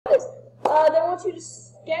They want you to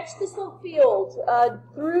sketch the slope field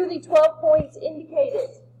through the 12 points indicated.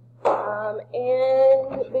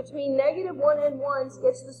 And between -1 and 1,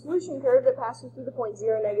 sketch the solution curve that passes through the point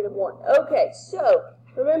 0, -1. Okay, so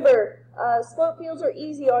remember, slope fields are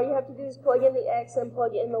easy. All you have to do is plug in the x and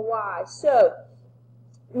plug in the y. So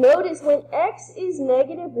notice when x is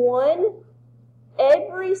 -1,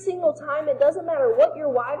 every single time, it doesn't matter what your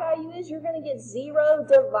y value is, you're going to get 0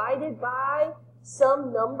 divided by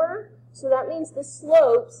some number. So that means the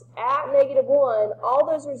slopes at -1, all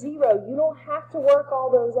those are 0. You don't have to work all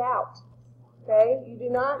those out. Okay? You do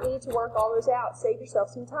not need to work all those out. Save yourself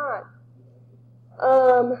some time.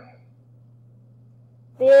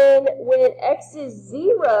 Then when x is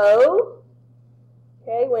 0,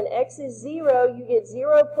 okay, when x is 0, you get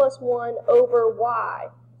 0 plus 1 over y.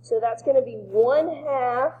 So that's going to be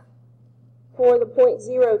 1/2 for the point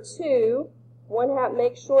 0, 2. 1/2,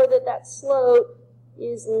 make sure that that slope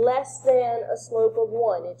is less than a slope of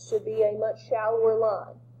 1. It should be a much shallower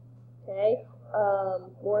line. Okay?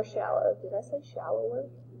 More shallow. Did I say shallower?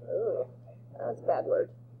 Ugh, that's a bad word.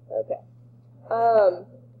 Okay.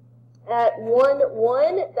 At 1,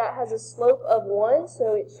 1, that has a slope of 1,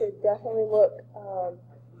 so it should definitely look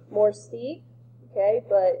more steep. Okay,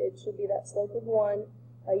 but it should be that slope of 1.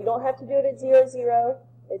 You don't have to do it at 0, 0.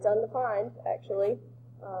 It's undefined, actually,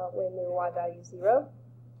 when the y value is 0.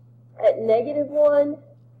 At -1,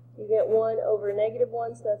 you get 1 over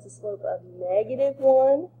 -1, so that's a slope of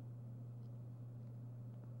 -1.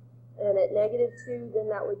 And at -2, then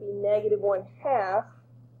that would be -1/2.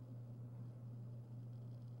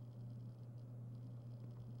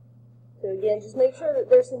 So again, just make sure that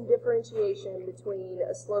there's some differentiation between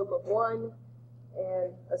a slope of 1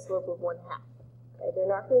 and a slope of 1/2. Okay, they're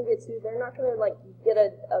not going to like get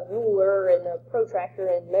a ruler and a protractor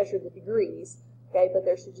and measure the degrees. Okay, but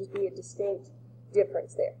there should just be a distinct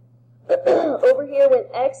difference there. Over here, when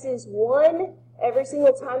x is 1, every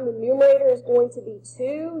single time the numerator is going to be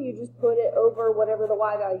 2, you just put it over whatever the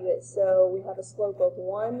y value is. So we have a slope of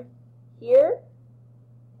 1 here.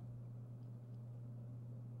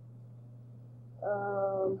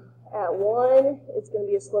 At 1, it's going to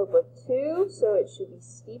be a slope of 2, so it should be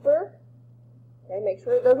steeper. Okay, make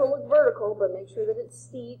sure it doesn't look vertical, but make sure that it's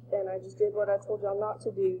steep. And I just did what I told y'all not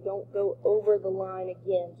to do. Don't go over the line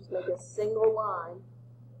again. Just make a single line.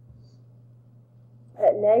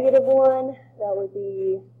 At -1, that would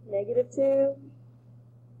be -2.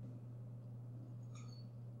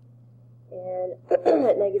 And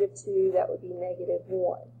at -2, that would be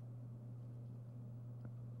 -1.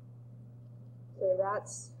 So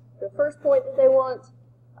that's the first point that they want.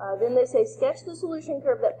 Then they say sketch the solution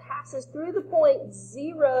curve that passes through the point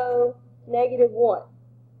 0, -1.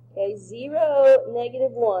 Okay, 0,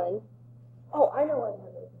 -1. Oh, I know why I have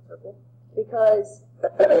an open circle. Because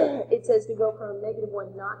it says to go from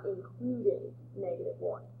 -1 not including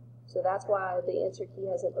 -1. So that's why the answer key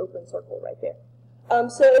has an open circle right there.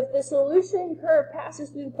 So if the solution curve passes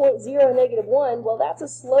through the point 0, -1, well, that's a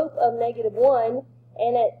slope of -1.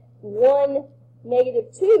 And at 1,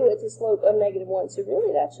 -2, it's a slope of -1. So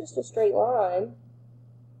really, that's just a straight line.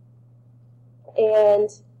 And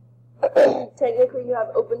technically, you have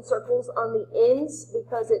open circles on the ends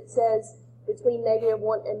because it says between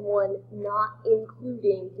 -1 and 1, not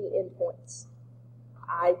including the endpoints.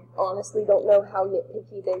 I honestly don't know how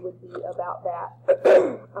nitpicky they would be about that.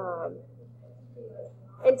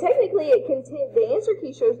 And technically, the answer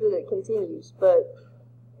key shows that it continues, but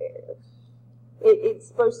it's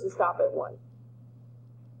supposed to stop at 1.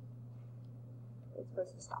 It's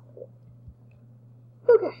supposed to stop at 1.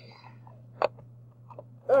 Okay.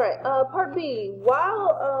 All right. Part B.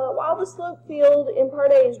 While the slope field in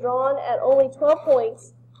Part A is drawn at only 12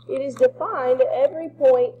 points, it is defined at every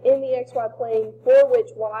point in the xy plane for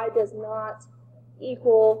which y does not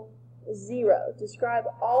equal 0. Describe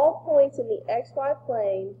all points in the xy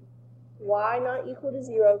plane, y not equal to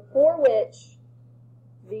 0, for which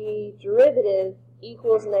the derivative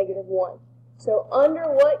equals -1. So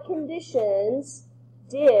under what conditions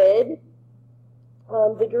did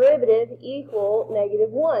the derivative equal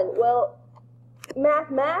 -1? Well,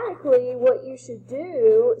 mathematically, what you should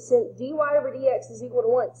do, since dy over dx is equal to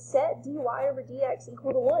 1, set dy over dx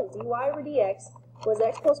equal to 1. dy over dx was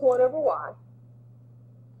x plus 1 over y.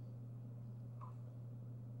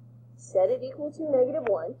 Set it equal to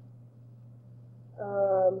 -1.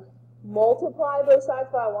 Multiply both sides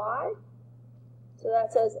by y. So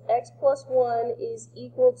that says x plus 1 is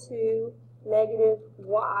equal to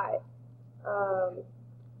 -y.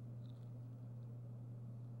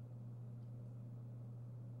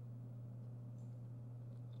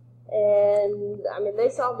 And, I mean, they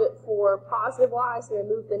solved it for positive y, so they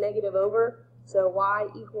moved the negative over. So y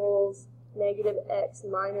equals negative x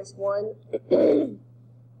minus 1.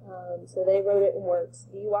 So they wrote it in works.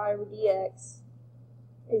 dy over dx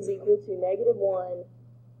is equal to negative 1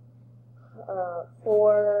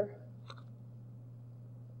 for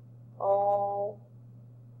all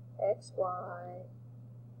xy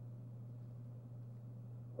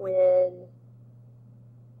when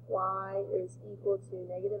y is equal to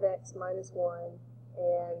negative x minus 1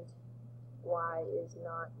 and y is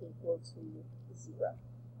not equal to 0.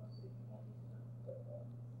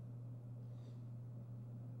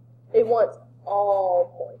 It wants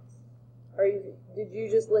all points. Did you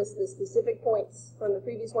just list the specific points from the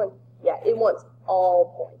previous one? Yeah, it wants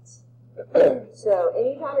all points. So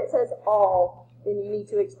anytime it says all, then you need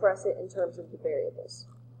to express it in terms of the variables.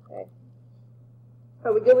 Okay.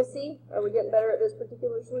 Are we good with C? Are we getting better at those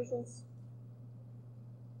particular solutions?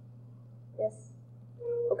 Yes?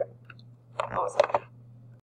 Okay. Awesome.